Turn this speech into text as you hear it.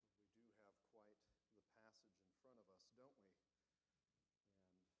don't we?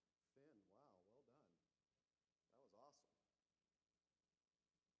 And Finn, wow, well done. That was awesome.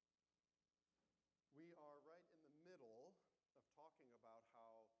 We are right in the middle of talking about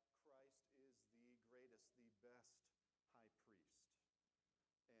how Christ is the greatest, the best high priest.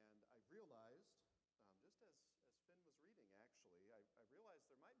 And I realized, just as Finn was reading actually, I realized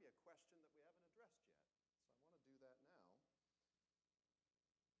there might be a question that we haven't addressed yet. So I want to do that now.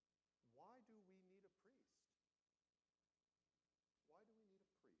 Why do we need a priest? Why do we need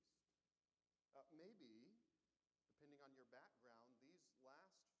a priest? Maybe, depending on your background, these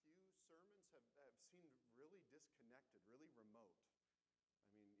last few sermons have seemed really disconnected, really remote.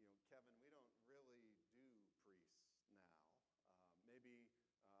 I mean, Kevin, we don't really do priests now. Maybe if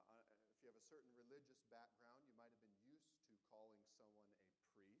you have a certain religious background, you might have been used to calling someone a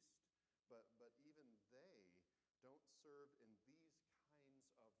priest, but even they don't serve in these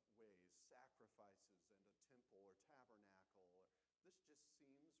kinds of ways, sacrifices and a temple or tabernacle. This just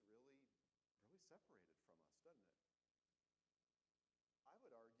seems really separated from us, doesn't it? I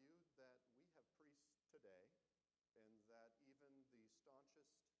would argue that we have priests today, and that even the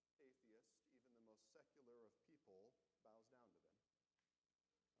staunchest atheist, even the most secular of people, bows down to them.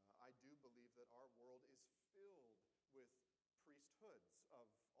 I do believe that our world is filled with priesthoods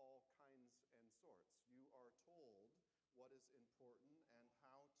of all kinds and sorts. You are told what is important and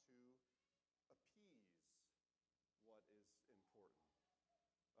how to appease what is important.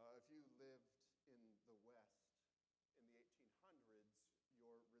 If you lived in the West in the 1800s,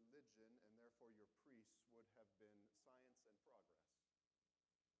 your religion and therefore your priests would have been science and progress.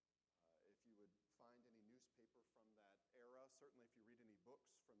 If you would find any newspaper from that era, certainly if you read any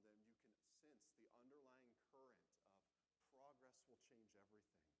books from them, you can sense the underlying current of progress will change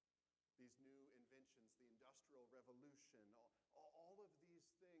everything. These new inventions, the Industrial Revolution, all of these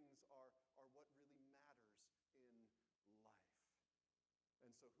things are what really matters in life.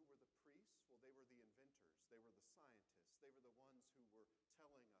 And so who were the priests? Well, they were the inventors. They were the scientists. They were the ones who were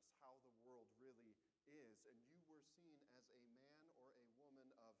telling us how the world really is. And you were seen as a man or a woman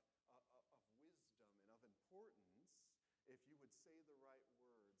of wisdom and of importance if you would say the right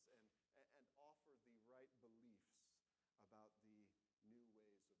words and offer the right beliefs about the new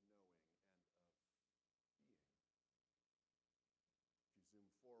ways of knowing and of being. If you zoom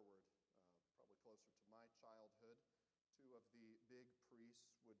forward, probably closer to my childhood, two of the big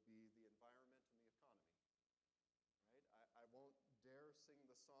priests would be the environment and the economy. Right? I won't dare sing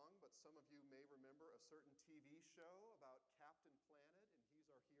the song, but some of you may remember a certain TV show about Captain Planet, and he's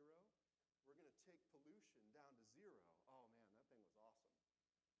our hero. We're going to take pollution down to zero. Oh man, that thing was awesome.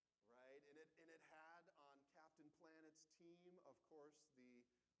 Right? And it had on Captain Planet's team, of course, the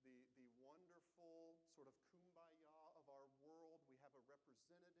wonderful sort of kumbaya of our world. We have a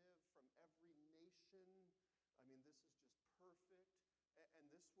representative from every nation. I mean, this is just perfect. And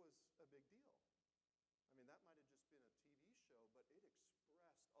this was a big deal. I mean, that might have just been a TV show, but it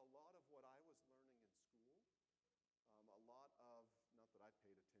expressed a lot of what I was learning in school. A lot of, not that I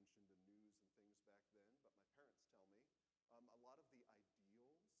paid attention to news and things back then, but my parents tell me, a lot of the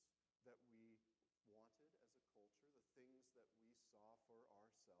ideals that we wanted as a culture, the things that we saw for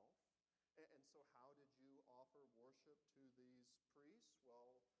ourselves. And so how did you offer worship to these priests?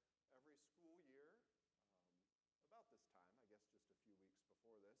 Well, every school year, about this time, I guess just a few weeks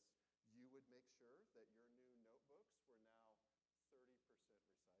before this, you would make sure that your new notebooks were now 30%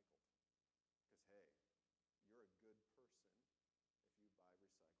 recycled. Because, hey, you're a good person if you buy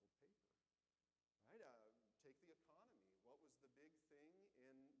recycled paper. Right? Take the economy. What was the big thing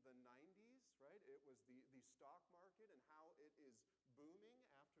in the 90s, right? It was the stock market and how it is booming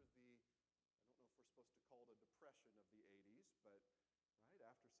after the, I don't know if we're supposed to call it a depression of the 80s, but right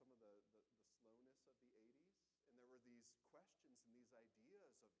after some of the slowness of the 80s. And there were these questions and these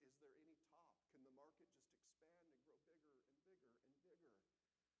ideas of, is there any top? Can the market just expand and grow bigger and bigger and bigger?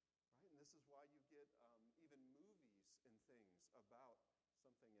 Right? And this is why you get even movies and things about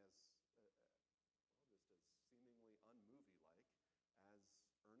something as, just as seemingly unmovie-like as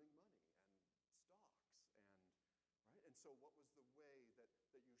earning money and stocks. And so what was the way that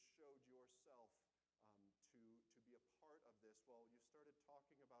you showed yourself to be a part of this? Well, you started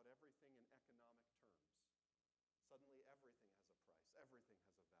talking about everything in economic terms. Suddenly everything has a price. Everything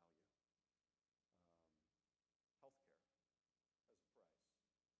has a value. Healthcare has a price.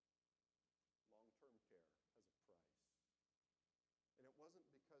 Long-term care has a price. And it wasn't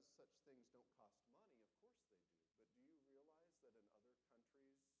because such things don't cost money. Of course they do. But do you realize that in other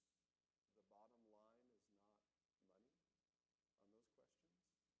countries, the bottom line is not money on those questions?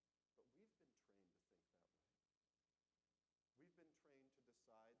 But we've been trained to think that way. We've been trained to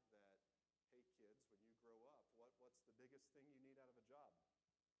decide that, hey kids, when you grow up, what what's the biggest thing you need out of a job?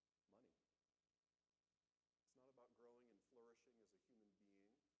 Money. It's not about growing and flourishing as a human being.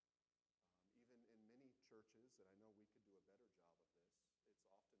 Even in many churches, and I know we could do a better job of this, it's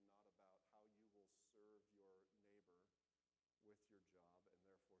often not about how you will serve your neighbor with your job and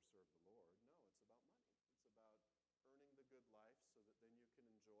therefore serve the Lord. No, it's about money. It's about earning the good life so that then you can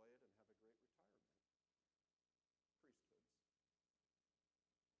enjoy it and have a great retirement. Priesthoods.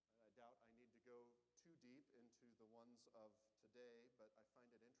 I doubt I need to go too deep into the ones of today, but I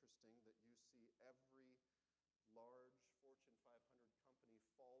find it interesting that you see every large Fortune 500 company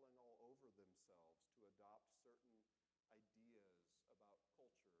falling all over themselves to adopt certain ideas about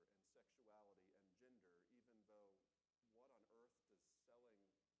culture and sexuality and gender, even though what on earth does selling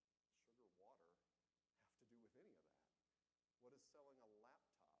sugar water have to do with any of that? What does selling a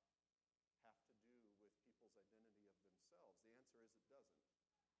laptop have to do with people's identity of themselves? The answer is it doesn't.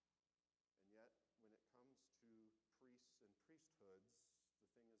 And yet, when it comes to priests and priesthoods, the thing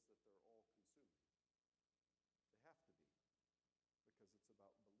is that they're all consuming. They have to be, because it's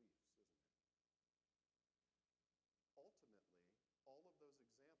about beliefs, isn't it? Ultimately, all of those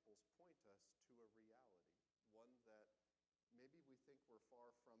examples point us to a reality, one that maybe we think we're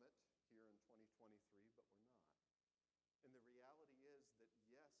far from it here in 2023, but we're not. And the reality is that,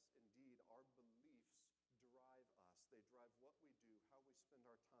 yes, indeed, our beliefs drive us. They drive what we do, how we spend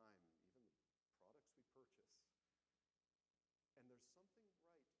our time, even the products we purchase. And there's something right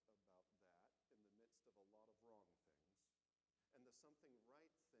about that in the midst of a lot of wrong things. And the something right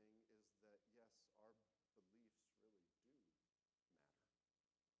thing is that, yes, our beliefs really do matter.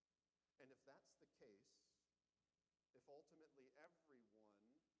 And if that's the case, if ultimately everyone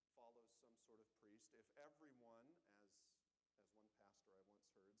follows some sort of priest, if everyone, as one pastor I once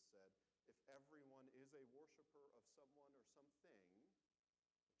heard said, if everyone is a worshiper of someone or something,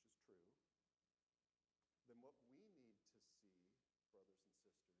 which is true, then what we need to see, brothers and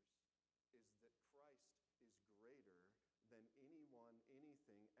sisters, is that Christ is greater than anyone,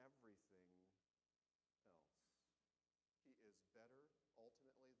 anything, everything else. He is better,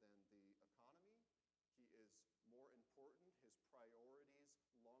 ultimately, than the economy. He is more important, his priorities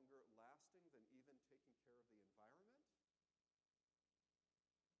longer lasting than even taking care of the environment. Right?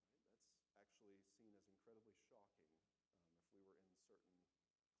 That's actually seen as incredibly shocking if we were in certain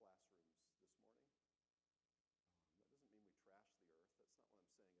classrooms this morning. That doesn't mean we trash the earth. That's not what I'm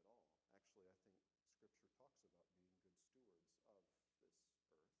saying at all. Actually, I think Scripture talks about being good stewards of this earth.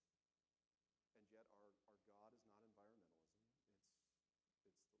 And yet our God is not environmentalism. It's the Lord.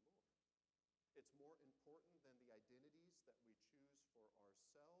 It's more important than the identities that we choose for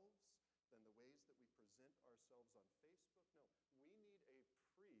ourselves, than the ways that we present ourselves on Facebook. No, we need a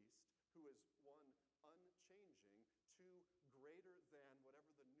priest who is, one, unchanging, two, greater than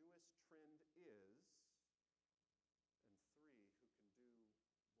whatever the newest trend is, and three, who can do what we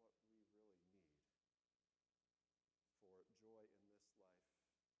really need for joy in this life and, even more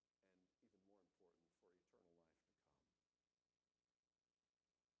important, for eternal life to come.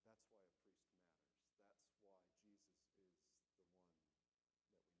 That's why a priest matters. That's why Jesus is the one that we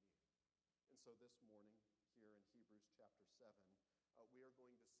need. And so this morning, here in Hebrews chapter 7, we are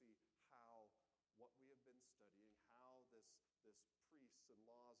going to see how what we have been studying, how this priests and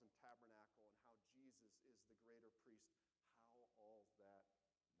laws and tabernacle and how Jesus is the greater priest, how all that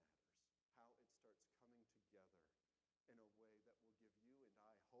matters, how it starts coming together in a way that will give you and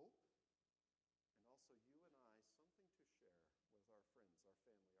I hope, and also you and I something to share with our friends,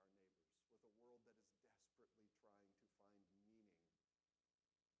 our family, our neighbors, with a world that is desperately trying to find meaning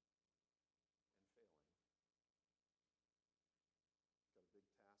and failing. Got a big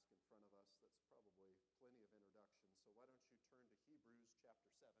task in front of us that's probably plenty of introduction. So why don't you turn to Hebrews chapter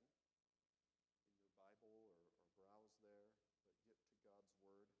 7 in your Bible or browse there, but get to God's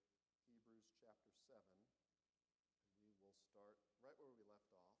Word. Hebrews chapter 7, and we will start right where we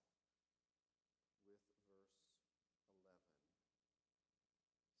left off with verse 11. 7:11.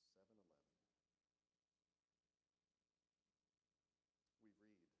 We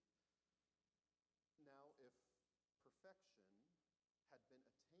read, "Now if perfection had been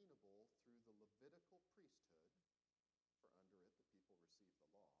attainable through the Levitical priesthood, for under it the people received the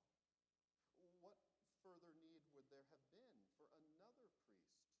law, what further need would there have been for another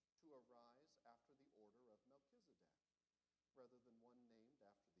priest to arise after the order of Melchizedek, rather than one named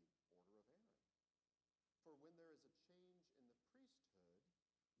after the order of Aaron? For when there is a change in the priesthood,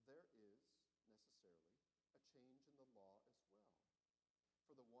 there is necessarily a change in the law as well.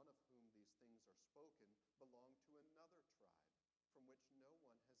 For the one of whom these things are spoken belonged to another tribe, from which no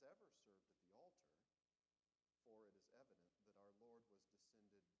one has ever served at the altar, for it is evident that our Lord was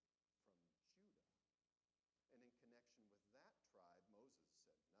descended from Judah. And in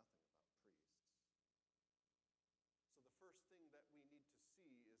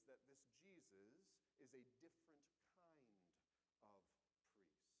is that this Jesus is a different kind of priest. Right?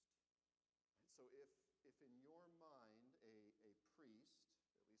 So if in your mind a priest, at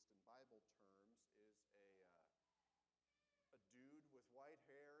least in Bible terms, is a dude with white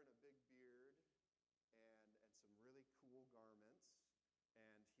hair and a big beard and some really cool garments,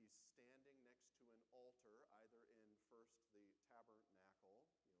 and he's standing next to an altar, either in first the tabernacle,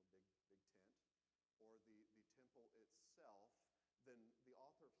 big tent, or the temple itself, then the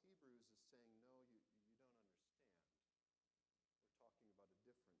author of Hebrews is saying, no, you don't understand. We're talking about a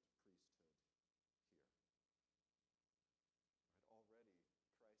different priesthood here. Right? Already,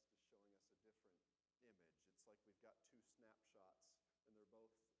 Christ is showing us a different image. It's like we've got two snapshots, and they're both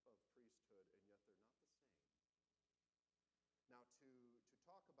of priesthood, and yet they're not the same. Now, to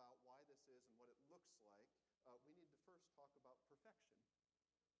talk about why this is and what it looks like, we need to first talk about perfection.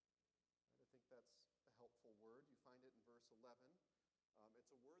 Right? I think that's a helpful word. You find it in verse 11. It's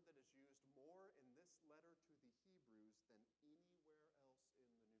a word that is used more in this letter to the Hebrews than anywhere else in the New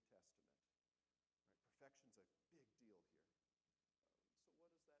Testament. Right? Perfection's a big deal here. So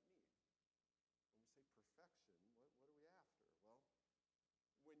what does that mean? When we say perfection, what are we after? Well,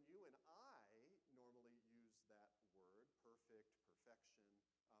 when you and I normally use that word, perfect, perfection,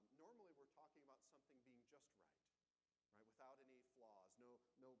 normally we're talking about something being just right, without any flaws, no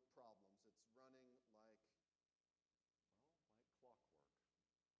problems. It's running like clockwork.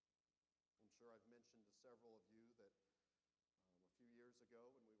 I'm sure I've mentioned to several of you that a few years ago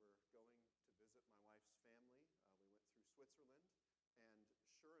when we were going to visit my wife's family, we went through Switzerland, and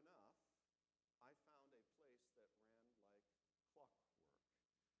sure enough, I found a place that ran like clockwork.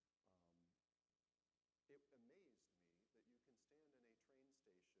 It amazed me that you can stand in a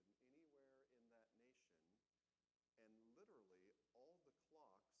train station anywhere in that nation, and literally all the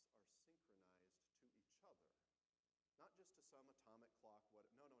clocks are synchronized to each other. Not just to some atomic clock. No.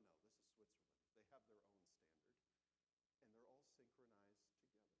 This is Switzerland. They have their own standard. And they're all synchronized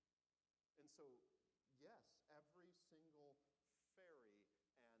together. And so, yes, every single ferry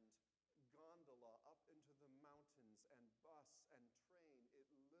and gondola up into the mountains and bus and train, it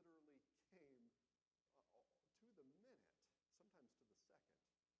literally came to the minute, sometimes to the second.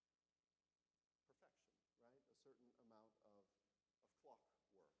 Perfection, right? A certain amount of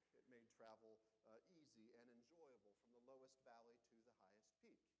clockwork. It made travel easy and enjoyable from the lowest valley to the highest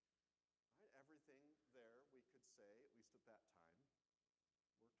peak. Right? Everything there, we could say, at least at that time,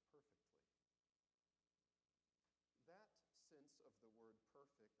 worked perfectly. That sense of the word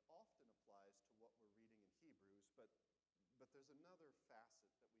perfect often applies to what we're reading in Hebrews, but there's another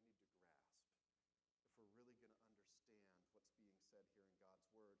facet that we need to grasp if we're really going to understand what's being said here in God's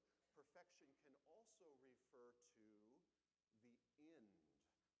Word. Perfection can also refer to the end of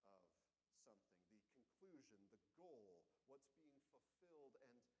something, the conclusion, the goal, what's being fulfilled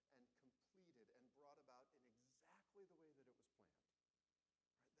and completed and brought about in exactly the way that it was planned.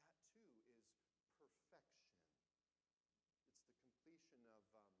 Right? That too is perfection. It's the completion of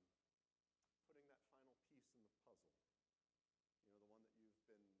putting that final piece in the puzzle. The one that you've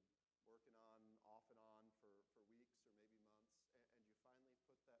been working on off and on for weeks or maybe months, and you finally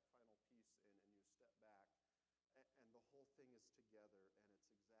put that final piece in and you step back, and the whole thing is together and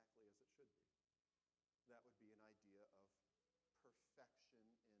it's exactly as it should be. That would be an idea of perfection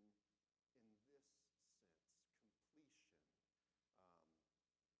in this sense, completion.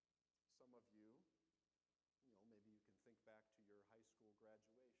 Some of you, maybe you can think back to your high school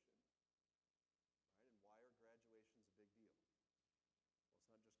graduation, right? And why are graduations a big deal? Well,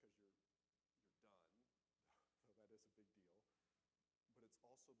 it's not just because you're done, though that is a big deal, but it's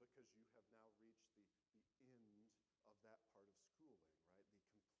also because you have now reached the end of that part of schooling, right?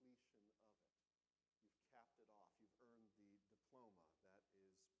 The completion of it. You've capped it off. You've earned the diploma. That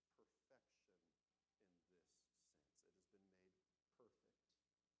is perfection in this sense. It has been made perfect.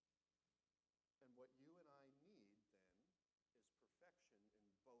 And what you and I need, then, is perfection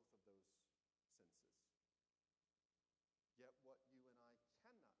in both of those senses. Yet what you and I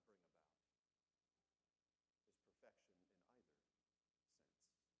cannot bring about is perfection in either sense.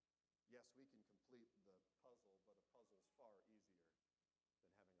 Yes, we can complete the puzzle, but a puzzle is far easier than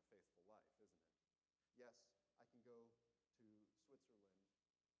having a faithful life, isn't it? Yes, I can go to Switzerland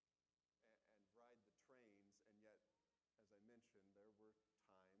and ride the trains, and yet, as I mentioned, there were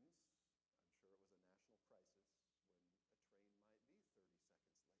times, I'm sure it was a national crisis, when a train might be 30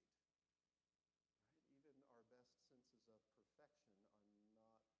 seconds late. Right? Even our best senses of perfection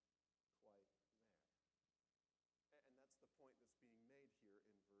are not quite there. And that's the point that's being made here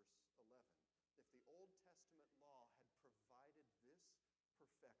in verse 11. If the Old Testament law had provided this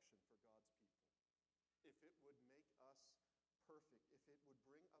perfection for God's people, if it would make us perfect, if it would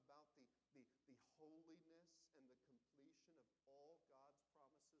bring about the holiness and the completion of all God's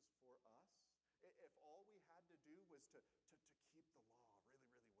promises for us, if all we had to do was to keep the law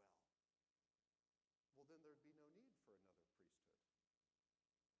really, really well, well, then there'd be no need for another priesthood.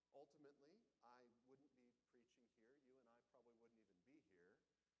 Ultimately, I wouldn't be preaching here. You and I probably wouldn't even be here.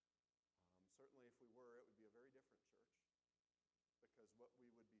 Certainly, if we were, it would be a very different church. Because what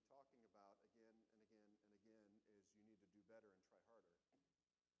we would be talking about again and again and again is you need to do better and try harder.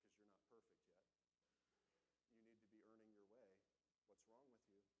 Because you're not perfect yet. You need to be earning your way. What's wrong with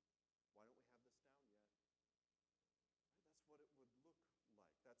you? Why don't we have this down yet? Right? That's what it would look like.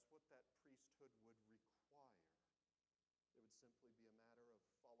 That's what that priesthood would require. It would simply be a matter of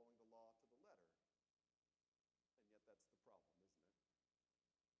following the law to the letter. And yet that's the problem, isn't it?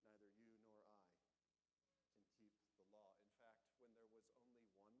 Neither you nor I can keep the law. In fact, when there was only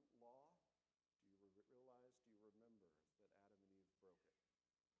one law, do you remember that Adam and Eve broke it?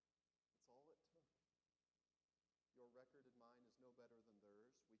 That's all it took. Your record and mine is no better than theirs.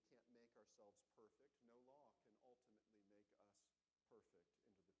 We can't make ourselves perfect. No law can ultimately make us perfect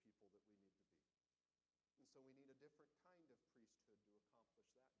into the people that we need to be. And so we need a different kind of priesthood to accomplish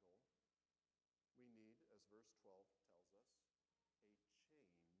that goal. We need, as verse 12 tells us, a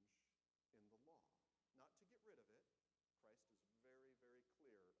change in the law. Not to get rid of it. Christ is very, very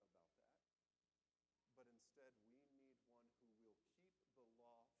clear about that. But instead, we need one who will keep the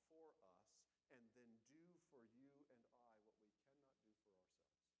law for us and then do for you and I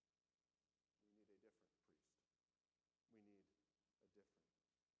what we cannot do for ourselves. We need a different priest.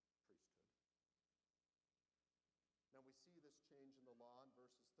 We need a different priesthood. Now we see this change in the law in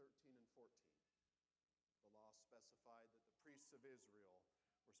verses 13 and 14. The law specified that the priests of Israel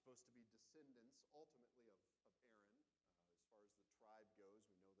were supposed to be descendants, ultimately, of Aaron. As far as the tribe goes,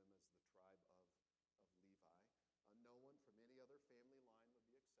 we know them as the tribe of Levi. No one from any other family line would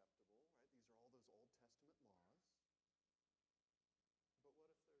be acceptable, right? These are all those Old Testament laws. But what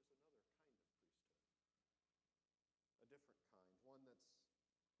if there's another kind of priesthood? A different kind, one that's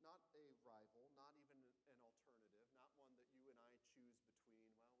not a rival, not even an alternative, not one that you and I choose between,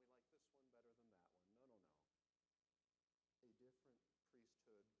 well, we like this one better than that one. No. A different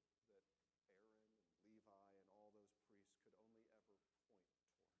priesthood that Aaron and Levi and all those priests could only ever point toward.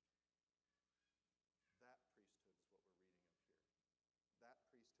 That priesthood is what we're reading of here. That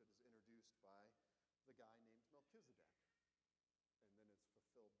priesthood is introduced by the guy named Melchizedek, and then it's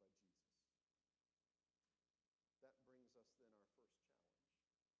fulfilled by Jesus. That brings us then our first challenge.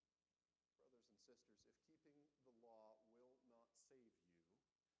 Brothers and sisters, if keeping the law will not save you,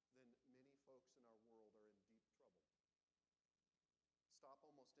 then many folks in our world are in deep trouble. Stop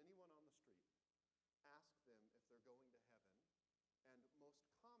almost anyone on the street. Ask them if they're going to heaven. And most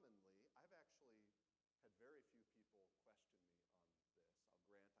commonly, I've actually had very few people question me on this. I'll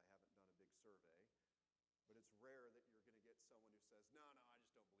grant I haven't done a big survey, but it's rare that you're going to get someone who says, no, I just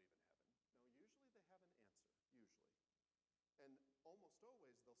don't believe in heaven. No, usually they have an answer, usually. And almost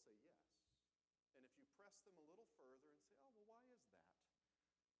always they'll say yes. And if you press them a little further and say, oh, well, why is that?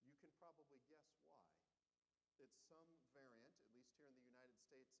 You can probably guess why. It's some variant, at least here in the United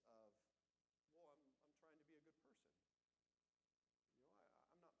States, of, well, I'm trying to be a good person. You know,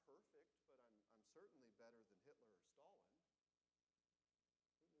 I'm not perfect, but I'm certainly better than Hitler or Stalin. Who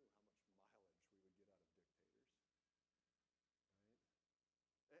knew how much mileage we would get out of dictators,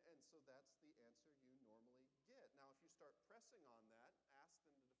 right? And so that's the answer you normally get. Now, if you start pressing on that, ask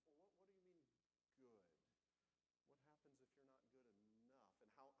them to, well, what do you mean good? What happens if you're not good enough? And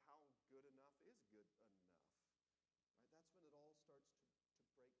how good enough is good enough? Right? That's when it all starts to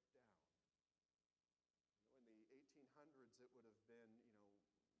break down. You know, in the 1800s, it would have been,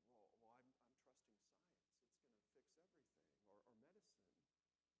 well, I'm trusting science. It's going to fix everything, or medicine.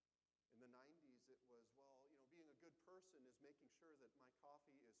 In the 90s, it was, well, being a good person is making sure that my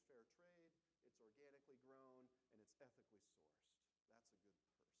coffee is fair trade, it's organically grown, and it's ethically sourced. That's a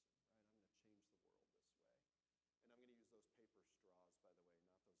good person, right? I'm going to change the world this way. And I'm going to use those paper straws, by the way,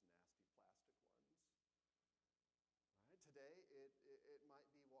 not those nasty plastic ones. Right? Today, it might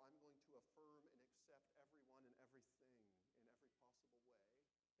be, well, I'm going to affirm and accept everyone and everything in every possible way,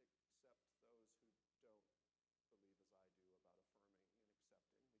 except those who don't believe as I do about affirming and accepting.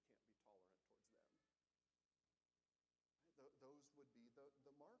 We can't be tolerant towards them. Right? Those would be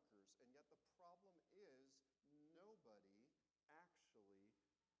the markers. And yet the problem is nobody actually can do any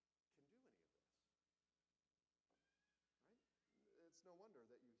of this. Right? It's no wonder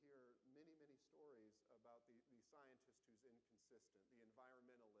that you hear many, many stories about the scientist who's inconsistent, the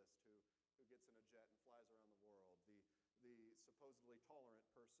environmentalist who gets in a jet and flies around the world, the supposedly tolerant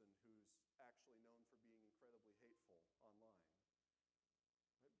person who's actually known for being incredibly hateful online.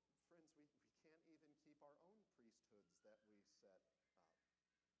 that we set up.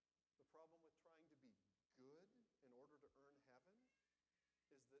 The problem with trying to be good in order to earn heaven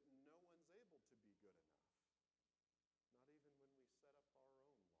is that no one's able to be good enough, not even when we set up our own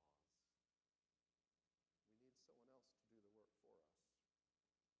laws. We need someone else to do the work for us,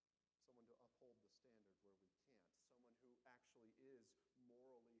 someone to uphold the standard where we can't, someone who actually is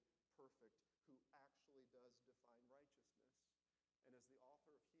morally perfect, who actually does define righteousness. And as the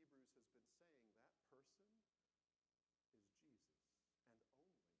author of Hebrews has been saying, that person is Jesus, and only Jesus.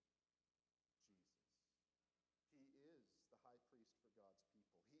 He is the high priest for God's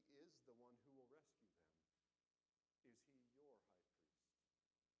people. He is the one who will rescue them. Is he your high priest?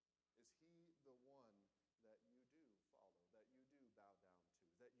 Is he the one that you do follow, that you do bow down to, that you do trust,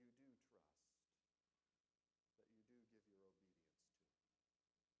 that you do give your obedience to? Only Jesus will give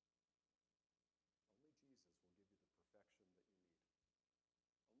you the perfection that you need.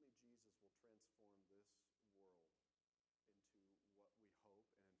 Only Jesus will transform this world into what we hope, and in fact, better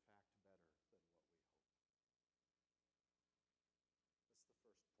than what we hope. That's the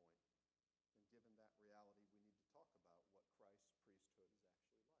first point. And given that reality, we need to talk about what Christ's priesthood is actually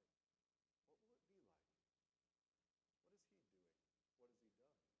like. What will it be like? What is he doing? What has he done?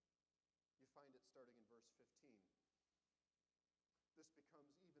 You find it starting in verse 15. This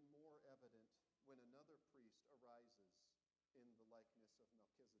becomes even more evident when another priest arises in the likeness of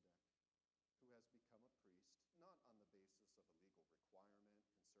Melchizedek, who has become a priest, not on the basis of a legal requirement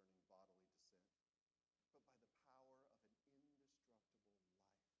concerning bodily descent, but by the power of an indestructible life.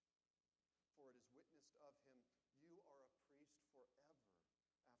 For it is witnessed of him, you are a priest forever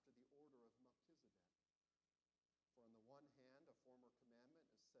after the order of Melchizedek. For on the one hand, a former commandment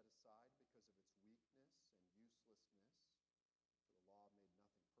is set aside because of its weakness and uselessness, for the law made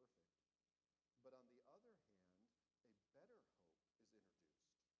nothing perfect. But on the other hand, a better hope is introduced,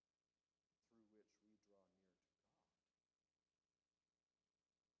 through which we draw near to God.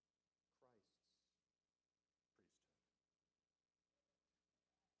 Christ's priesthood.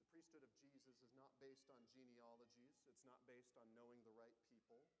 The priesthood of Jesus is not based on genealogies. It's not based on knowing the right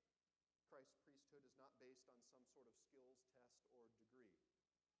people. Christ's priesthood is not based on some sort of skills test or degree.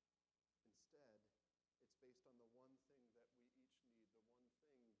 Instead, it's based on the one thing that we each need, the one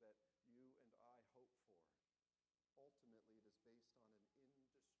thing that you and I hope for. Ultimately, it is based on an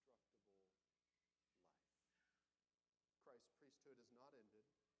indestructible life. Christ's priesthood is not ended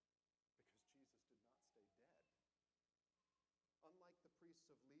because Jesus did not stay dead. Unlike the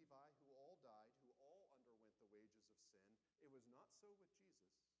priests of Levi, who all died, who all underwent the wages of sin, it was not so with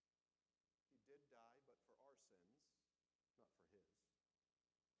Jesus. He did die, but for our sins, not for his.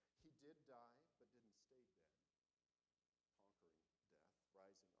 He did die, but didn't stay dead, conquering death,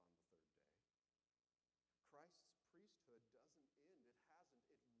 rising on the third day. Christ's priesthood doesn't end. It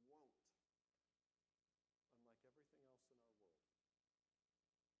hasn't. It won't. Unlike everything else in our world.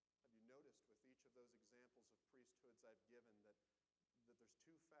 Have you noticed with each of those examples of priesthoods I've given that there's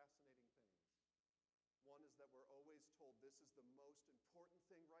two fascinating things? One is that we're always told this is the most important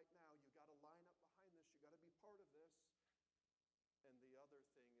thing right now. You got to line up behind this. You got to be part of this. And the other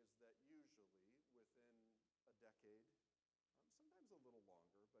thing is that usually within a decade, sometimes a little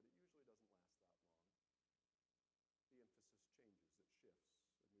longer, but it usually doesn't last that long, the emphasis changes, it shifts, a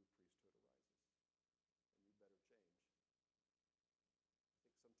new priesthood arises, and you better change. I think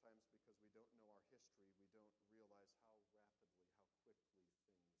sometimes because we don't know our history, we don't realize how rapidly, how quickly things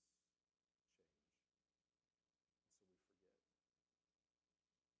change.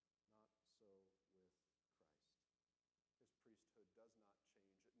 And so we forget. Not so with Christ. His priesthood does not change.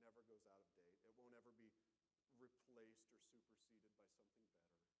 It never goes out of date. It won't ever be replaced or superseded by something better. There'll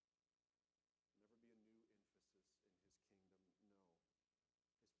never be a new emphasis in his kingdom.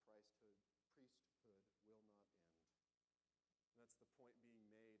 No. His priesthood will not end. And that's the point being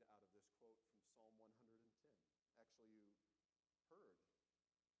made out of this quote from Psalm 110. Actually, you heard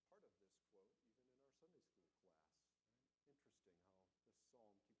part of this quote even in our Sunday school class. Right?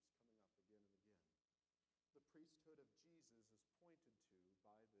 Interesting how this psalm keeps coming up again and again. The priesthood of Jesus is pointed to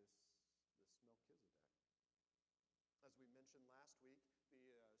by this Melchizedek. As we mentioned last week,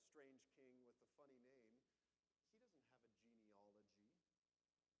 the strange king with the funny name, he doesn't have a genealogy,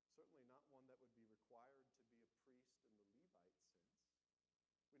 certainly not one that would be required to be a priest in the Levite sense.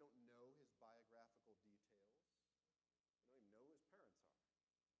 We don't know his biographical details. We don't even know who his parents are.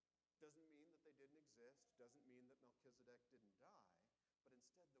 Doesn't mean that they didn't exist, doesn't mean that Melchizedek didn't die, but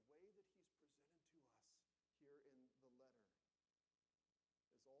instead the way that he's presented to us here in the letter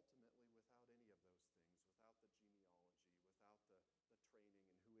is ultimately without any of those things, without the genealogy, without the training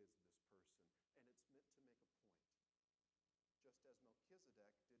and who is this person. And it's meant to make a point. Just as Melchizedek didn't have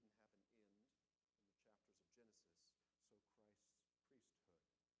an end in the chapters of Genesis,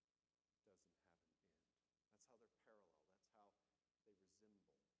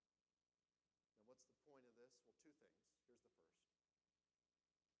 point of this? Well, two things. Here's the first.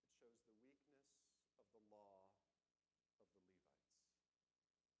 It shows the weakness of the law of the Levites.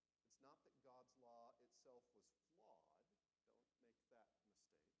 It's not that God's law itself was flawed. Don't make that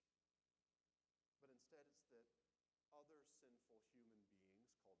mistake. But instead it's that other sinful human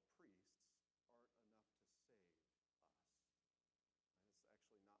beings called priests aren't enough to save us.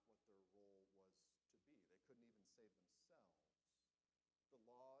 And it's actually not what their role was to be. They couldn't even save themselves. The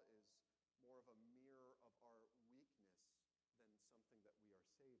law is more of a mirror of our weakness than something that we are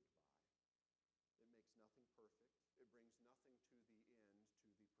saved by. It makes nothing perfect. It brings nothing to the end,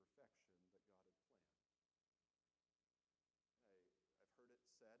 to the perfection that God had planned. I've heard it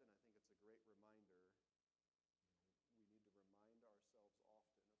said, and I think it's a great reminder, we need to remind ourselves often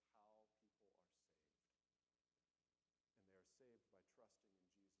of how people are saved. And they are saved by trusting in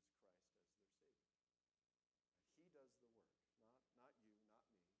Jesus Christ as their Savior. He does the work, not you, not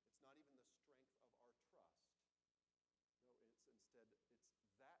me. It's not even the strength of our trust. No, it's instead,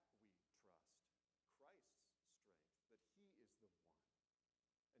 it's that we trust. Christ's strength, that he is the one.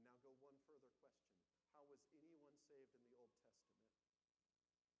 And now go one further question. How was anyone saved in the Old Testament?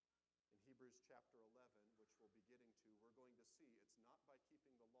 In Hebrews chapter 11, which we'll be getting to, we're going to see it's not by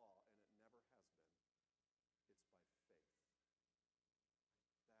keeping the law, and it never has been. It's by faith.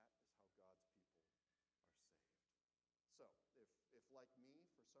 That is how God's people are saved. So, if like me,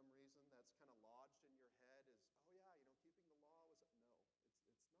 for some reason, that's kind of lodged in your head as, oh yeah, keeping the law was, no, it's not.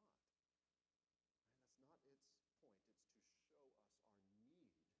 Right? That's not its point. It's to show us our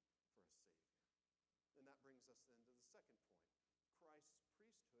need for a Savior. And that brings us then to the second point. Christ's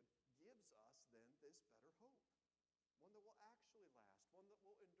priesthood gives us then this better hope. One that will actually last. One that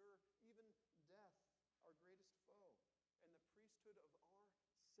will endure even death, our greatest foe. And the priesthood of our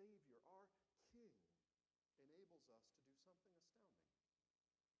Savior, our King, enables us to do something astounding.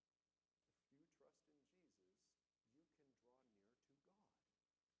 If you trust in Jesus, you can draw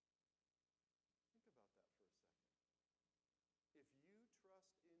near to God. Think about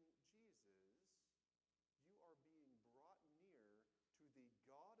that for a second. If you trust in Jesus, you are being brought near to the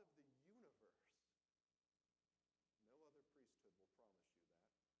God of the universe. No other priesthood will promise you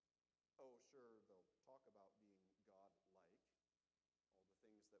that. Oh, sure, they'll talk about being God-like, all the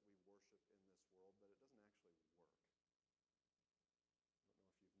things that we worship in this world, but it doesn't actually work. I don't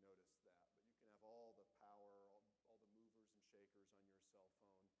know if you've noticed that, but you can have all the power, all the movers and shakers on your cell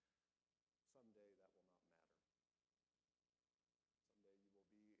phone. Someday that will not matter. Someday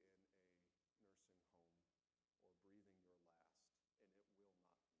you will be in a nursing home or breathing your last, and it will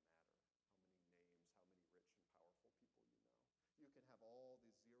not matter how many names, how many rich and powerful people you know. You can have all the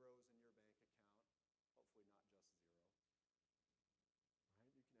zeros in your bank account, hopefully not just zero.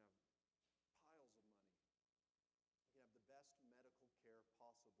 Right? You can have piles of money. You can have the best medical care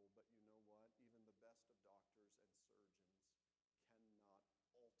possible, but you know what? Even the best of doctors and surgeons cannot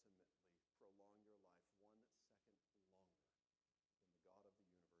ultimately prolong your life 1 second longer than the God of the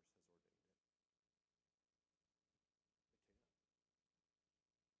universe has ordained it. They can't.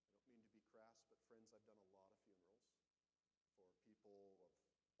 I don't mean to be crass, but friends, I've done a lot of funerals for people of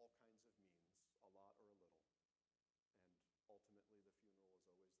all kinds of means, a lot or a little. And ultimately, the funeral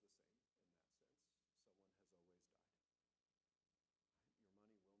is always the same in that sense. Someone has always died. Right?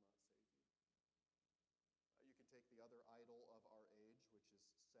 Your money will not save you. You can take the other idol of our age, which is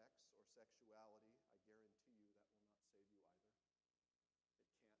sex or sexuality. I guarantee you that will not save you either. It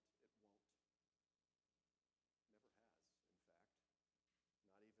can't, it won't. Never has, in fact.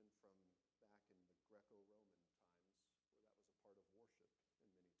 Not even from back in the Greco-Roman times, where that was a part of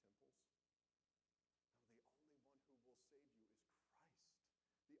worship in many temples. No, the only one who will save you is Christ.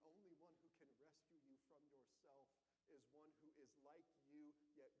 The only one who can rescue you from yourself is one who is like you,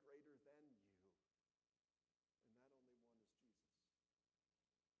 yet greater than you. And that only one is Jesus.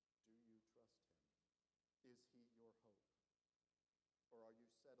 Do you trust him? Is he your hope? Or are you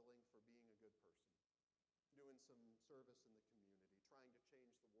settling for being a good person? Doing some service in the community, trying to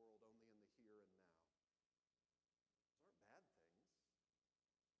change the world only in the here and now. Those aren't bad things, but they won't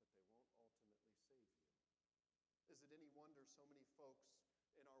ultimately save you. Is it any wonder so many folks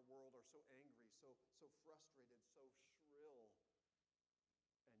in our world are so angry, so frustrated, so shrill,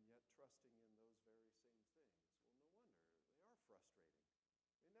 and yet trusting in those very same things? Well, no wonder. They are frustrating.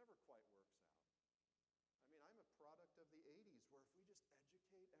 It never quite works out. I mean, I'm a product of the 80s, where if we just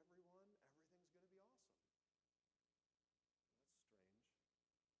educate everyone, everything's going to be awesome. That's strange. It's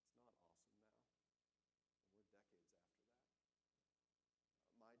not awesome now. And we're decades after that.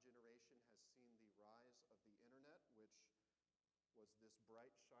 My generation has seen the rise of the internet, which was this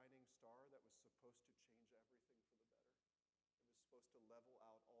bright, shining star that was supposed to change everything for the better. It was supposed to level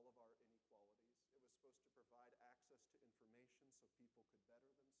out all of our inequalities. It was supposed supposed to provide access to information so people could better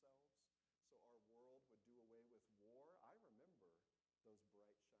themselves, so our world would do away with war. I remember those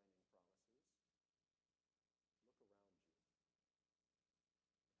bright, shining promises. Look around you.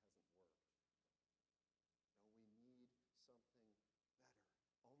 It hasn't worked. No, we need something better.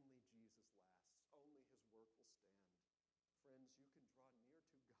 Only Jesus lasts. Only his work will stand. Friends, you can draw near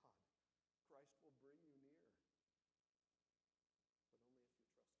to God. Christ will bring you near. But only if you trust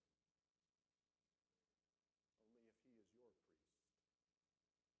him. Only if he is your priest.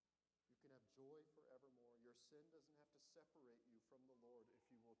 You can have joy forevermore. Your sin doesn't have to separate you from the Lord if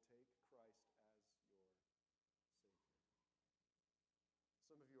you will take Christ as your Savior.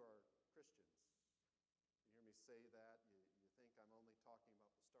 Some of you are Christians. You hear me say that, you think I'm only talking about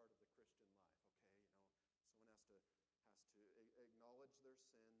the start of the Christian life. Okay, someone has to acknowledge their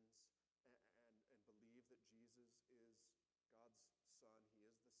sins and believe that Jesus is God's Son, he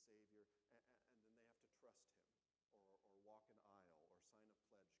is the Savior, and then they have to trust him, or walk an aisle, or sign a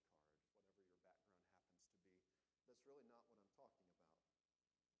pledge card, whatever your background happens to be. That's really not what I'm talking about.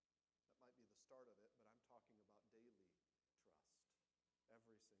 That might be the start of it, but I'm talking about daily trust,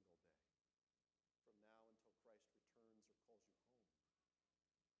 every single day, from now until Christ returns or calls you home.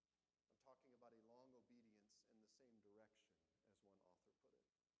 I'm talking about a long obedience in the same direction, as one author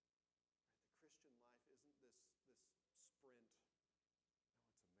put it. Right? The Christian life isn't this sprint. No, it's a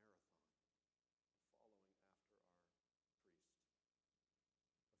marathon of following after our priest,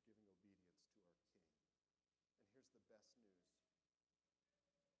 of giving obedience to our King. And here's the best news.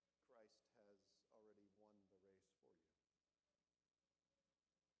 Christ has already won the race for you.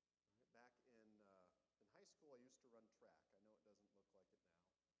 Right? Back in high school, I used to run track. I know it doesn't look like it now.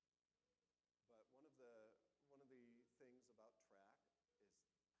 But one of the things about track is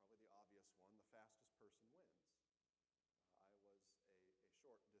probably the obvious one: the fastest person wins. I was a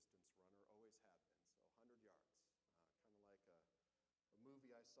short distance runner, always have been, so 100 yards. Kind of like a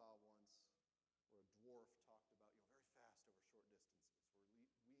movie I saw once where a dwarf talked about, very fast over short distances.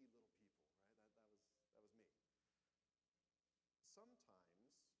 We're wee little people, right? That was me. Sometimes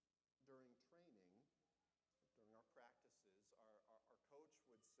during training, during our practices, our coach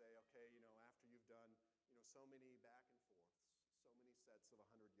would say, okay, after you've done, so many back and forths, so many sets of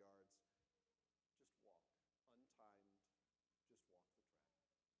 100 yards, just walk, untimed, just walk the track.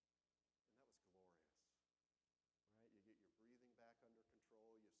 And that was glorious, right? You get your breathing back under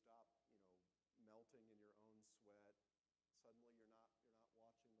control, you stop, melting in your own sweat. Suddenly you're not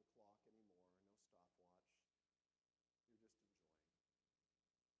watching the clock anymore, no stopwatch. You're just enjoying.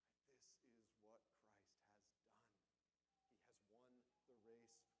 Right? This is what Christ has done. He has won the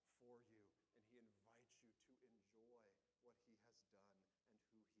race for you, and he invites you to enjoy what he has done and who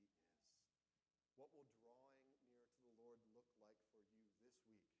he is. What will drawing near to the Lord look like for you this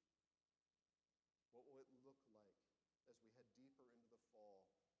week? What will it look like as we head deeper into the fall,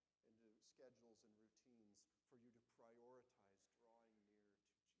 into schedules and routines, for you to prioritize drawing near to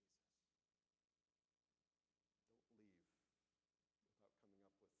Jesus? Don't leave without coming up with some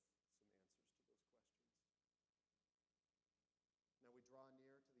answers to those questions. Now we draw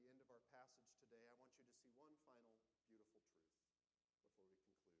near to the end of our passage today. I want you to see one final beautiful truth before we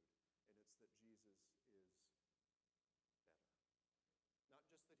conclude, and it's that Jesus is better. Not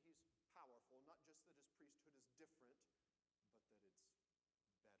just that he's powerful, not just that his priesthood is different, but that it's better in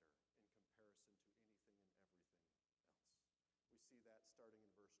comparison to anything and everything else. We see that starting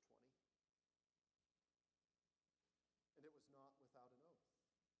in verse 20. And it was not without an oath.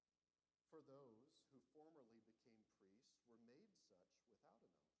 For those who formerly became priests were made such without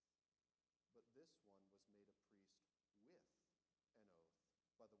an oath. But this one was made a priest with an oath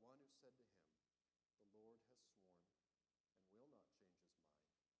by the one who said to him, "The Lord has sworn and will not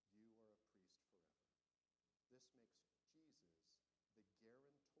change his mind. You are a priest forever." This makes Jesus the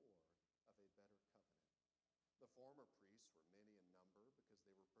guarantor of a better covenant. The former priests were many in number because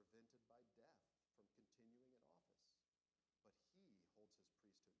they were prevented by death from continuing in office. But he holds his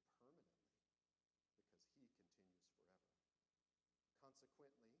priesthood permanently because he continues forever.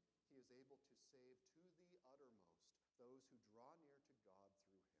 Consequently, he is able to save to the uttermost those who draw near to God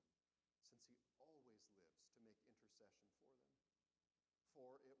through him, since he always lives to make intercession for them.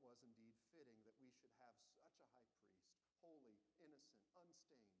 For it was indeed fitting that we should have such a high priest, holy, innocent,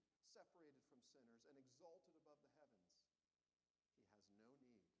 unstained, separated from sinners, and exalted above the heavens. He has no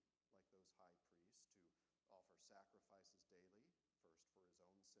need, like those high priests, to offer sacrifices daily, first for his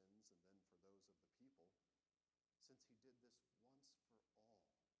own sins and then for those of the people, since he did this once for all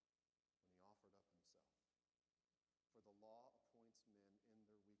when he offered up himself. For the law appoints men in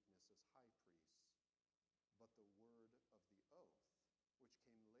their weakness as high priests, but the word of the oath, which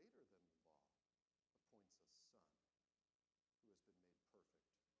came later than the law,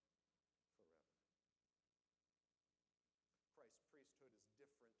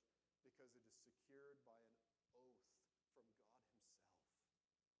 because it is secured by an oath from God himself.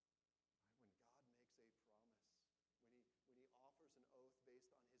 Right? When God makes a promise, when he offers an oath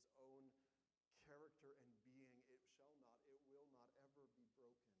based on his own character and being, it will not ever be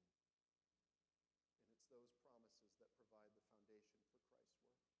broken. And it's those promises that provide the foundation for Christ's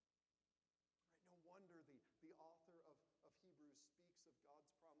work. Right? No wonder the author of Hebrews speaks of God's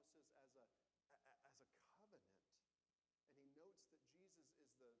promises as a covenant. And he notes that Jesus is the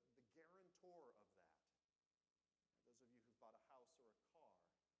guarantor of that. Those of you who've bought a house or a car,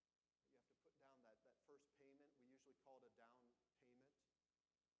 you have to put down that first payment. We usually call it a down payment.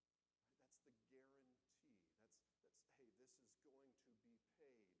 Right? That's the guarantee. That's hey, this is going to be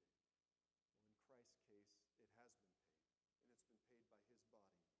paid. Well, in Christ's case, it has been paid. And it's been paid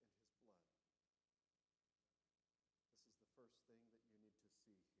by his body and his blood. This is the first thing that you need to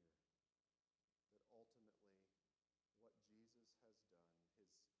see here. That ultimately, what Jesus has done, his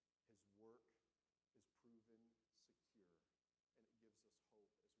work is proven secure, and it gives us hope as we await for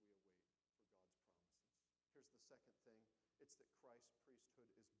God's promises. Here's the second thing. It's that Christ's priesthood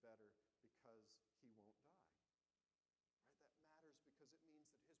is better because he won't die. Right? That matters because it means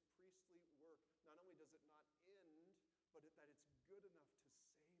that his priestly work, not only does it not end, but that it's good enough to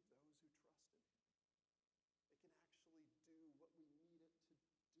save those who trust in him. It can actually do what we need it to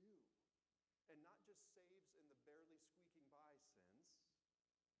do. And not just saves in the barely squeaking by sense,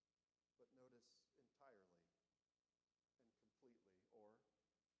 but notice entirely and completely, or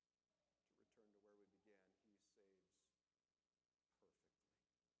to return to where we began, he saves perfectly.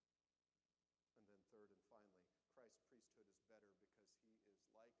 And then third and finally, Christ's priesthood is better because he is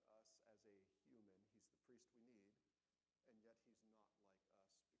like us as a human. He's the priest we need, and yet he's not like us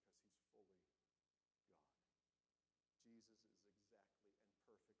because he's fully God. Jesus is exactly and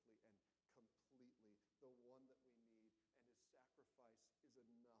perfectly and completely the one that we need, and his sacrifice is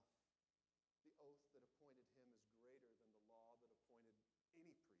enough. The oath that appointed him is greater than the law that appointed any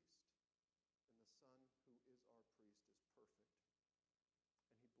priest. And the Son, who is our priest, is perfect.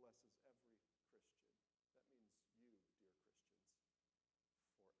 And he blesses every Christian. That means you, dear Christians,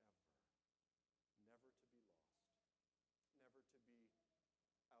 forever. Never to be lost. Never to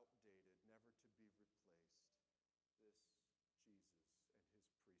be outdated. Never to be replaced. This Jesus and his priesthood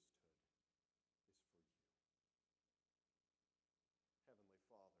is for you. Heavenly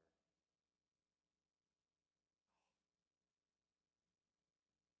Father, I'm not even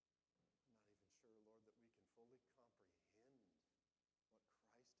sure, Lord, that we can fully comprehend what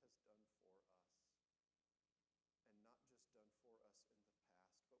Christ has done for us. And not just done for us in the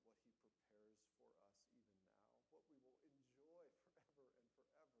past, but what he prepares for us even now. What we will enjoy forever and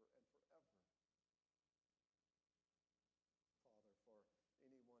forever and forever. Father, for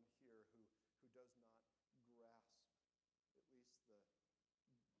anyone here who does not grasp at least the tip of these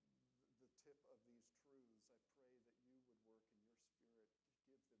truths, I pray that you would work in your Spirit to give them joy in Christ,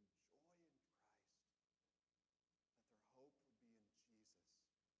 that their hope would be in Jesus,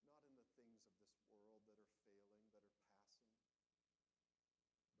 not in the things of this world that are failing, that are passing, but in the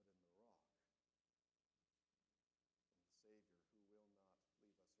rock, in the Savior who will not leave us or forsake us.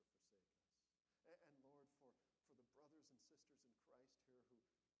 And Lord, for the brothers and sisters in Christ here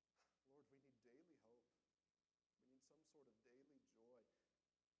who, Lord, we need daily hope. We need some sort of daily